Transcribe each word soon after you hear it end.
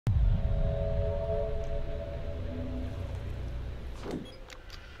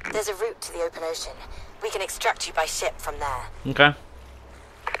There's a route to the open ocean. We can extract you by ship from there. Okay.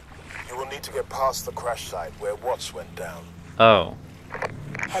 You will need to get past the crash site where Watts went down. Oh.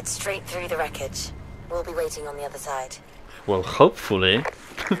 Head straight through the wreckage. We'll be waiting on the other side. Well, hopefully.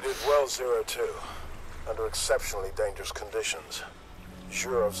 You did well, 02. Under exceptionally dangerous conditions.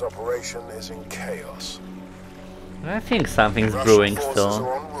 Zhurov's operation is in chaos. I think something's Russian brewing forces still.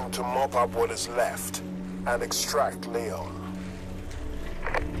 are en route to mop up what is left and extract Leon.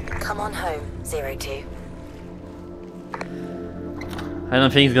 Come on home, 02. I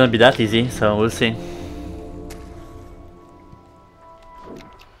don't think it's gonna be that easy, so we'll see.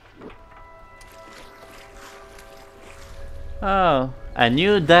 Oh, a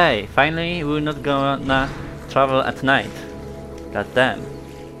new day. Finally, we're not gonna travel at night. God damn.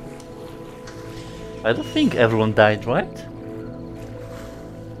 I don't think everyone died, right?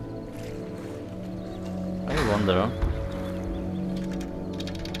 I wonder.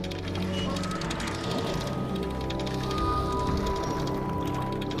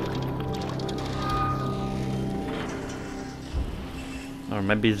 Or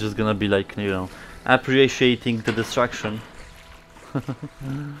maybe it's just gonna be like, you know, appreciating the destruction.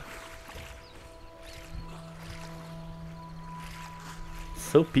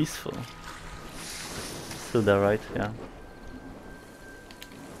 So peaceful. Still there, right? Yeah.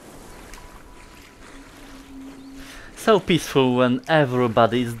 So peaceful when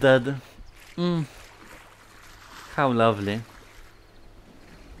everybody is dead. How lovely.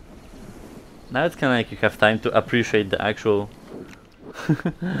 Now it's kinda like you have time to appreciate the actual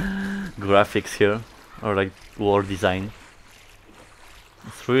graphics here, or like war design.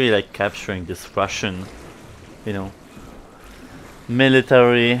 It's really like capturing this Russian, you know,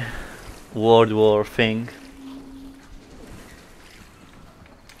 military World War thing.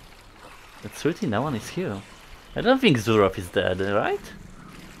 It's really no one is here. I don't think Zurov is dead, right?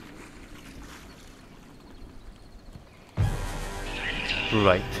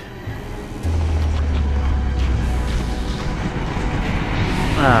 Right.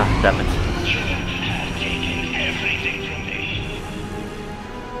 Ah, damn it.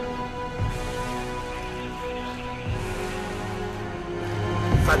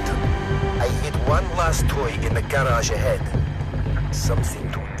 Phantom, I hit one last toy in the garage ahead.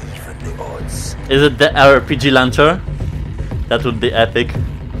 Something to even the odds. Is it the RPG launcher? That would be epic.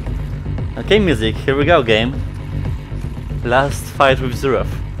 Okay, music, here we go, game. Last fight with Zurov.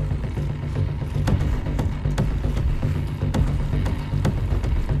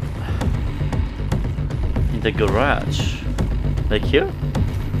 In the garage. Like here?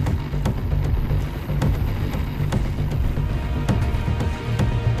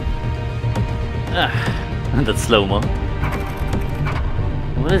 Ah, that's slow-mo.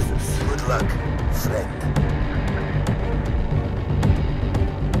 What is this? Good luck, friend.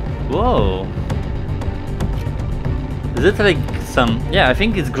 Whoa. Is it like some... Yeah, I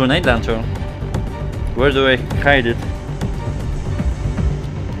think it's grenade launcher. Where do I hide it?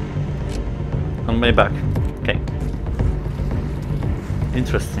 On my back. Okay.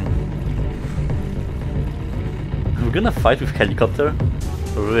 Interesting. We're gonna fight with helicopter?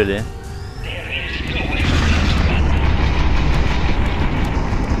 Really?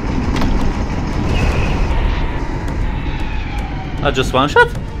 Oh, just one shot?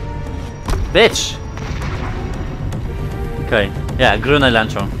 Bitch! Okay, yeah, grenade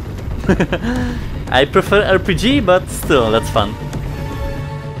launcher. I prefer RPG, but still, that's fun.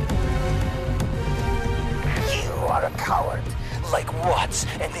 You are a coward, like Watts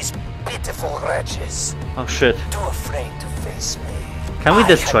and these pitiful wretches. Oh shit. Too afraid to face me. Can we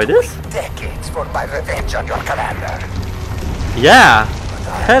destroy this? Decades for my revenge on your commander. Yeah!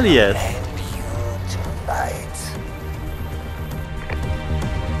 Hell yes! And you tonight.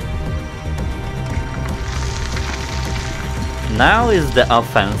 Now is the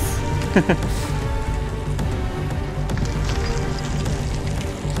offense.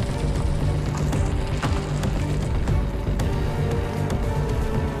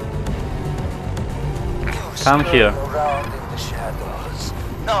 Come here. Around in the shadows,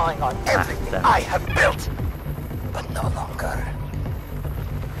 gnawing on everything damn. I have built, but no longer.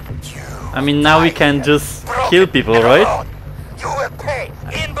 You, I mean, now we can just kill people, right? You will pay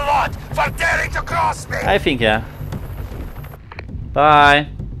in blood for daring to cross me. I think, yeah. Bye.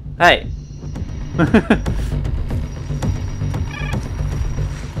 Hey.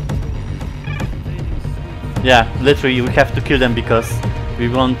 Yeah, literally we have to kill them because we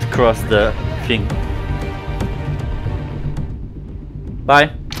won't cross the thing.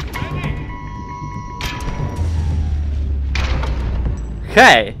 Bye.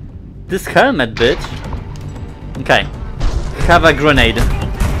 Hey! This helmet, bitch. Okay. Have a grenade.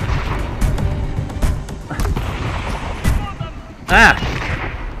 Ah!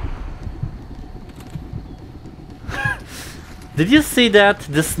 Did you see that?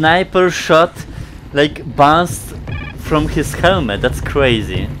 The sniper shot like bounced from his helmet. That's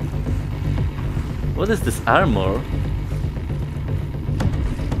crazy. What is this armor?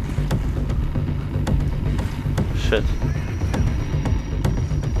 Shit.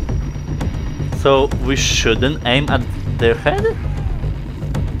 So we shouldn't aim at their head?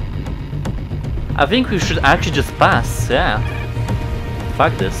 I think we should actually just pass, yeah.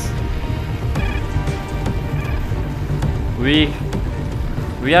 Fuck this.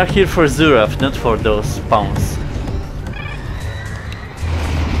 We are here for Zurav, not for those spawns.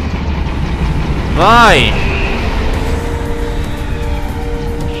 Why?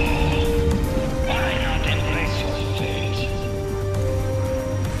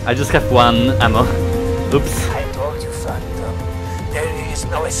 I just have one ammo. Oops. I told you, Phantom. There is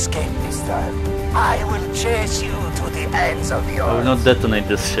no escape this time. I will chase you to the ends of the I will earth. not detonate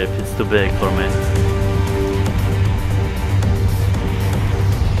this ship, it's too big for me.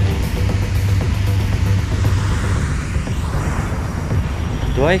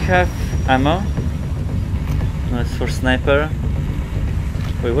 Do I have ammo? No, it's for sniper.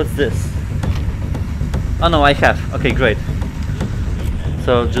 Wait, what's this? Oh no, I have. Okay, great.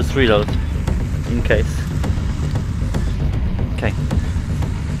 So just reload in case. Okay.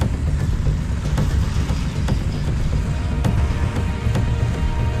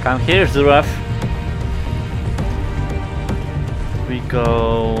 Come here, Zurav. We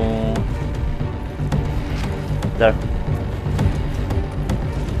go there.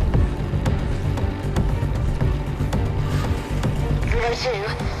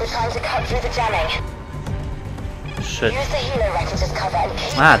 We're trying to cut through the jamming. Shit. Use the helo wreckage as cover and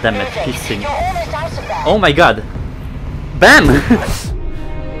keep Ah, damn it, moving. he's singing. You're almost out of there. Oh my god! Bam!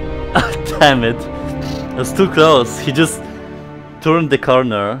 Ah, damn it. That was too close. He just turned the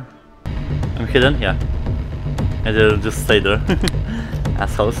corner. I'm hidden? Yeah. And they'll just stay there.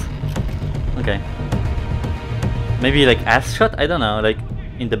 Assholes. Okay. Maybe like ass shot? I don't know. Like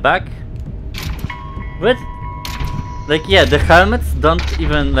in the back? What? Like yeah, the helmets don't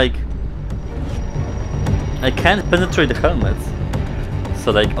even like... I can't penetrate the helmets.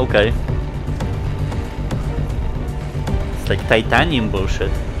 So like, okay. It's like titanium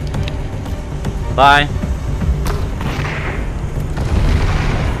bullshit. Bye.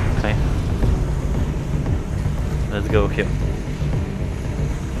 Okay. Let's go here.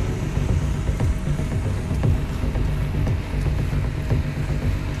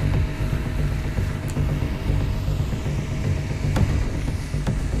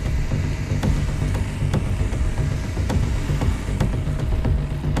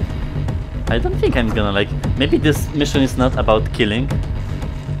 I don't think I'm gonna like... Maybe this mission is not about killing.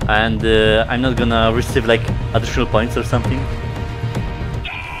 And I'm not gonna receive like additional points or something.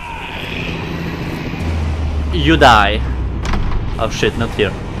 You die. Oh shit, not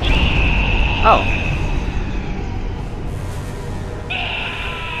here. Oh.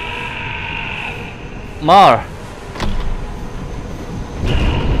 More.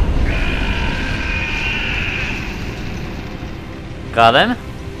 Got him?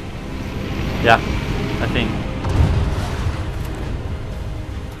 Yeah, I think.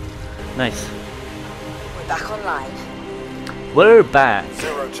 Nice. We're back online. We're back.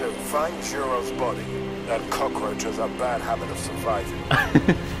 02, find Juro's body. That cockroach has a bad habit of surviving.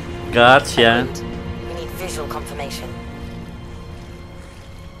 Gotcha. Agreed. We need visual confirmation.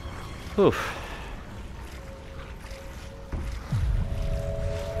 Oof.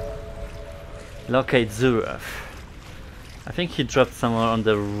 Locate Zurav. I think he dropped somewhere on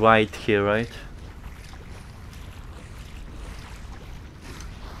the right here, right?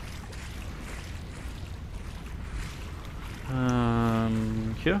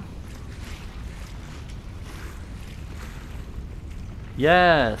 Here?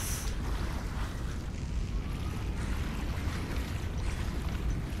 Yes!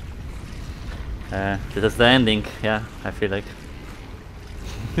 This is the ending, yeah, I feel like.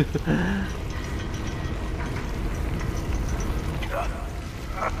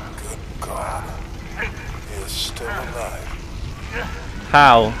 God, he is still alive.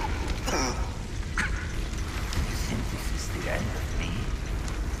 How? You think this is the end of me?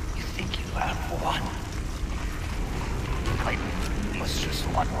 You think you have won? Fighting was just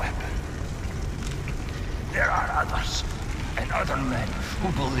one weapon. There are others, and other men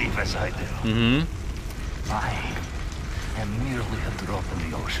who believe as I do. Mm-hmm. I am merely a drop in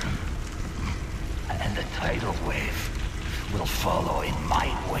the ocean, and the tidal wave will follow in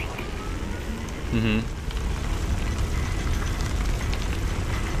my wake. Mm-hmm.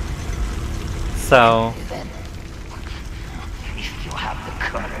 So... Then, if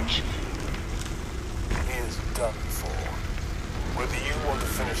you want to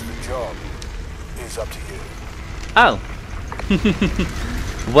finish the job is up to you. Oh.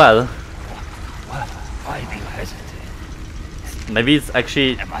 Well, Why do you hesitate? maybe it's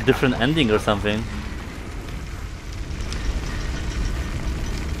actually different ending or something.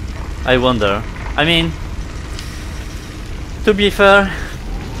 I wonder. I mean, to be fair,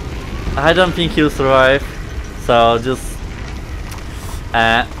 I don't think he'll survive. So just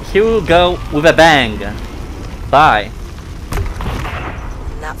he will go with a bang. Bye.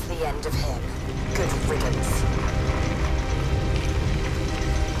 And that's the end of him. Good riddance.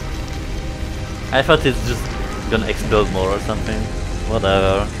 I thought it's just gonna explode more or something.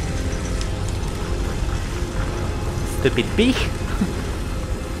 Whatever. Stupid bee.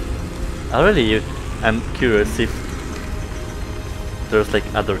 I'm curious if there's like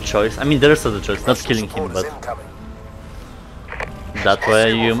other choice. I mean, there's other choice, not killing him, but that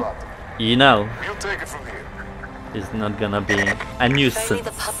way you know We'll take it from here. it's not gonna be a If only nuisance.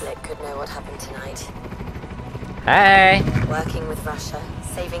 the public could know what happened tonight. Hey! Working with Russia,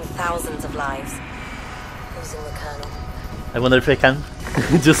 saving thousands of lives, losing the colonel. I wonder if I can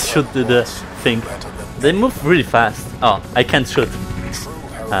just shoot the thing. They move really fast. Oh, I can't shoot.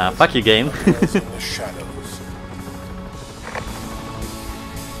 Fuck you, game. In the shadows.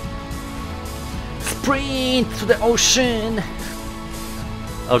 Sprint to the ocean!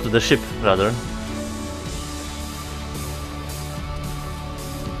 Or to the ship, rather.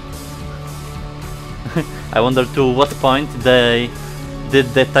 I wonder to what point they did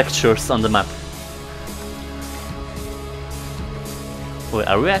the textures on the map. Wait,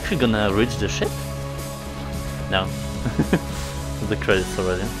 are we actually gonna reach the ship? No. The credits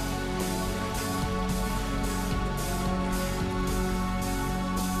already.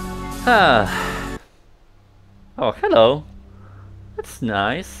 Ah. Oh, hello. That's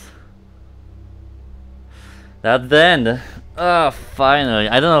nice. That's the end. Ah, finally.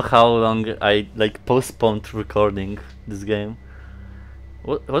 I don't know how long I like postponed recording this game.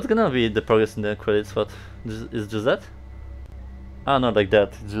 What's gonna be the progress in the credits? What is just that? Oh, not like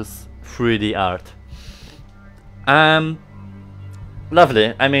that. It's just 3D art.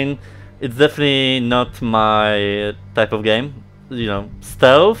 Lovely. I mean, it's definitely not my type of game. You know,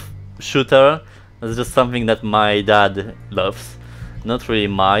 stealth shooter. It's just something that my dad loves. Not really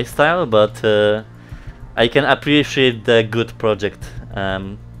my style, but I can appreciate the good project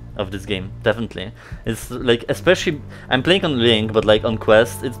of this game. Definitely, it's like, especially I'm playing on Link, but like on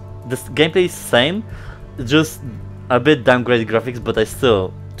Quest, this gameplay is same, just a bit downgraded graphics. But I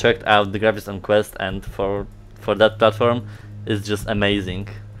still checked out the graphics on Quest, and for that platform, it's just amazing.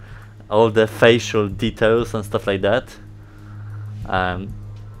 All the facial details and stuff like that.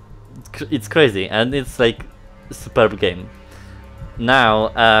 It's crazy, and it's like a superb game.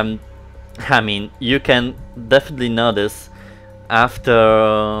 Now, I mean, you can definitely notice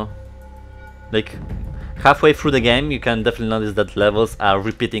after like halfway through the game, you can definitely notice that levels are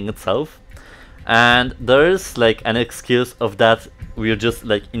repeating itself, and there's like an excuse of that we're just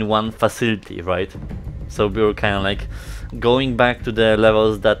like in one facility, right? So we're kind of like going back to the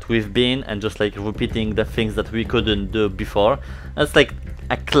levels that we've been and just like repeating the things that we couldn't do before. That's like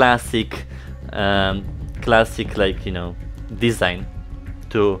a classic like, you know, design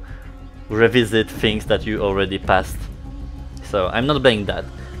to revisit things that you already passed. So I'm not blaming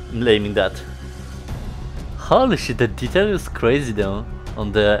that. Holy shit, the detail is crazy though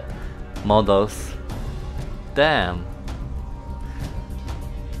on the models. Damn.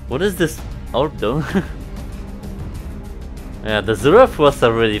 What is this orb though? Yeah, the Zuraf was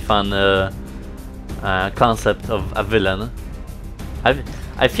a really fun concept of a villain.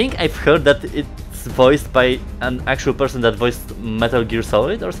 I think I've heard that it's voiced by an actual person that voiced Metal Gear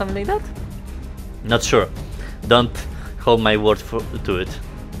Solid or something like that. Not sure. Don't hold my word to it.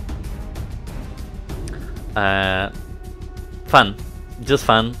 Fun, just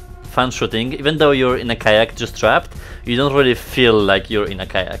fun shooting. Even though you're in a kayak just trapped, you don't really feel like you're in a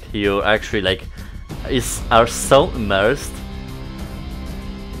kayak. You actually like are so immersed.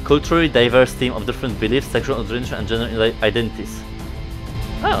 Culturally diverse team of different beliefs, sexual orientation, and gender identities.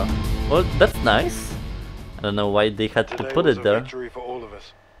 Oh, well, that's nice. I don't know why they had to put it there. Victory for all of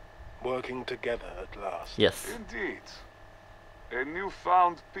us, working together at last. Yes. Indeed. A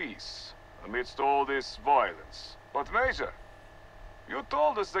newfound peace amidst all this violence. But Major, you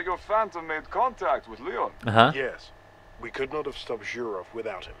told us that your Phantom made contact with Leon. Yes, we could not have stopped Zhurov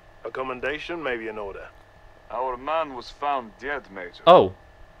without him. A commendation may be in order. Our man was found dead, Major. Oh.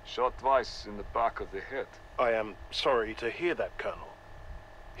 Shot twice in the back of the head. I am sorry to hear that, Colonel.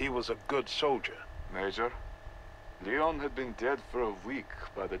 He was a good soldier. Major, Leon had been dead for a week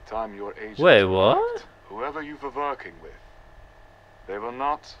by the time your agent Wait, arrived. what? Whoever you were working with, They were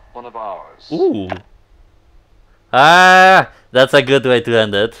not one of ours. Ooh. Ah, that's a good way to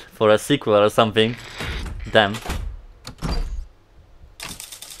end it for a sequel or something. Damn.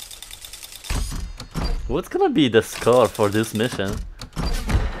 What's gonna be the score for this mission?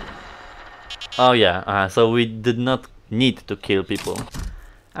 Oh yeah, so we did not need to kill people.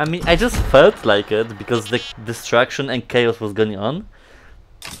 I mean, I just felt like it because the distraction and chaos was going on.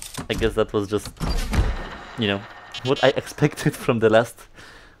 I guess that was just, you know, what I expected from the last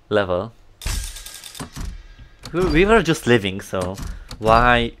level. We were just living, so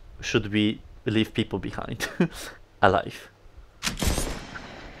why should we leave people behind alive?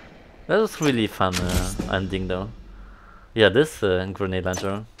 That was really fun ending though. Yeah, this grenade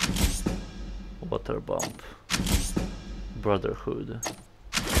launcher, water bomb, brotherhood,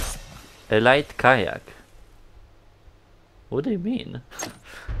 a light kayak. What do you mean?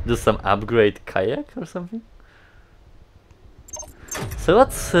 Do some upgrade kayak or something? So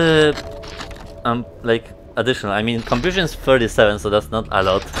what's like additional? I mean, confusion is 37, so that's not a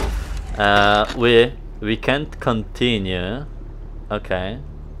lot. We can't continue. Okay.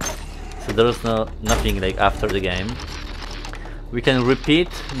 So there's nothing like after the game. We can repeat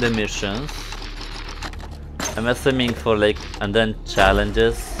the missions. I'm assuming for like, and then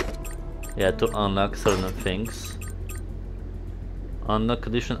challenges. Yeah, to unlock certain things. Unlock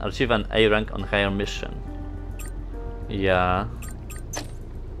condition, achieve an A rank on higher mission. Yeah.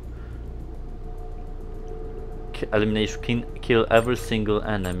 Elimination, kill every single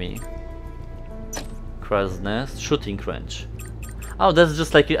enemy. Crash nest, shooting range. Oh, that's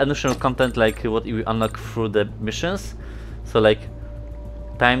just like additional content, like what you unlock through the missions. So like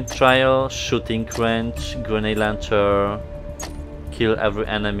time trial, shooting range, grenade launcher, kill every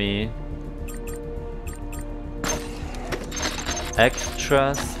enemy.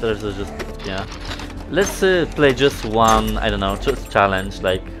 Extras, there's just, yeah. Let's play just one, I don't know, just challenge,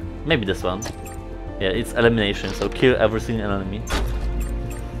 like maybe this one. Yeah, it's elimination, so kill every single enemy.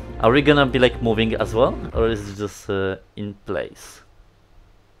 Are we gonna be like moving as well, or is it just in place?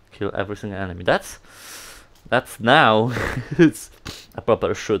 Kill every single enemy. That's now it's a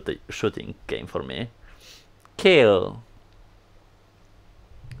proper shooting game for me. Kill.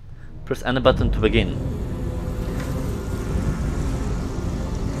 Press any button to begin.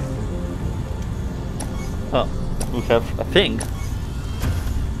 Oh, we have a thing.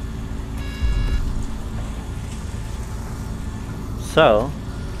 So,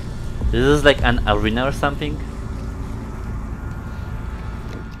 this is like an arena or something?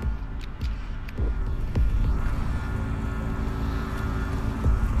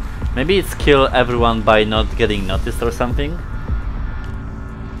 Maybe it's kill everyone by not getting noticed or something?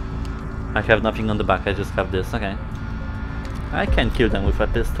 I have nothing on the back, I just have this, okay. I can kill them with a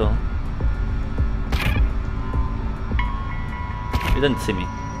pistol. You didn't see me.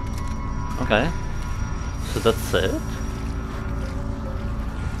 Okay. So that's it.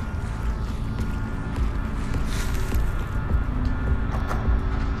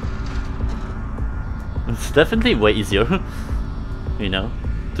 It's definitely way easier, you know,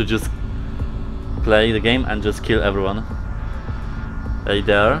 to just play the game and just kill everyone. Right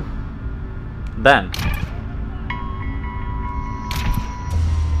there. Bam.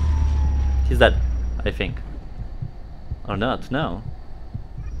 He's dead, I think. Or not, no.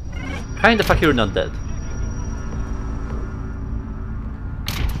 How in the fuck you're not dead?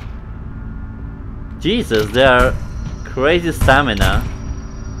 Jesus, they are crazy stamina.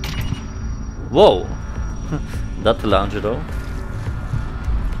 Whoa. That launch though.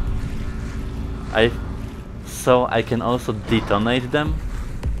 So I can also detonate them.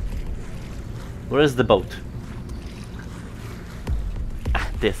 Where is the boat? Ah,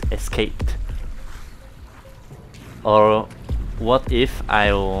 this escaped. Or what if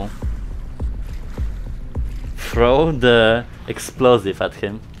I will throw the explosive at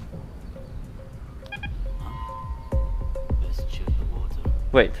him?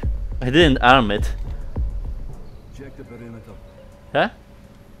 Wait, I didn't arm it. Check the perimeter. Huh?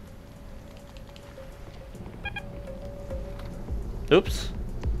 Oops.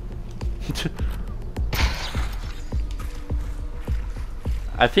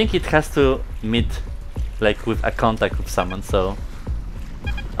 I think it has to meet like with a contact with someone, so...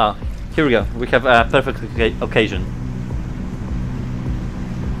 Oh, here we go. We have a perfect occasion.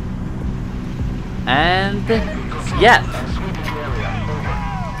 And... yeah!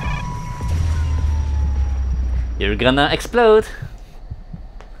 You're gonna explode!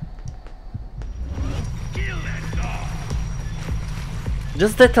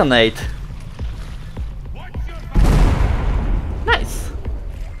 Just detonate!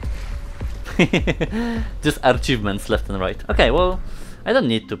 Just achievements left and right. Okay, well, I don't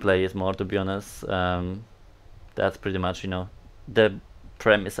need to play it more, to be honest. That's pretty much, you know, the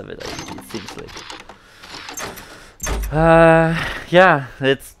premise of it, it seems like. Yeah,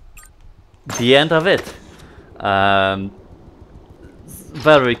 it's the end of it.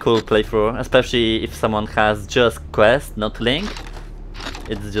 Very cool playthrough, especially if someone has just Quest, not Link.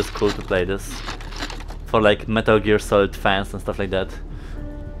 It's just cool to play this for like Metal Gear Solid fans and stuff like that.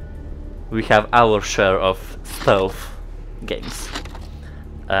 We have our share of stealth games.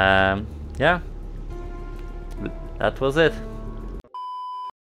 Yeah, that was it.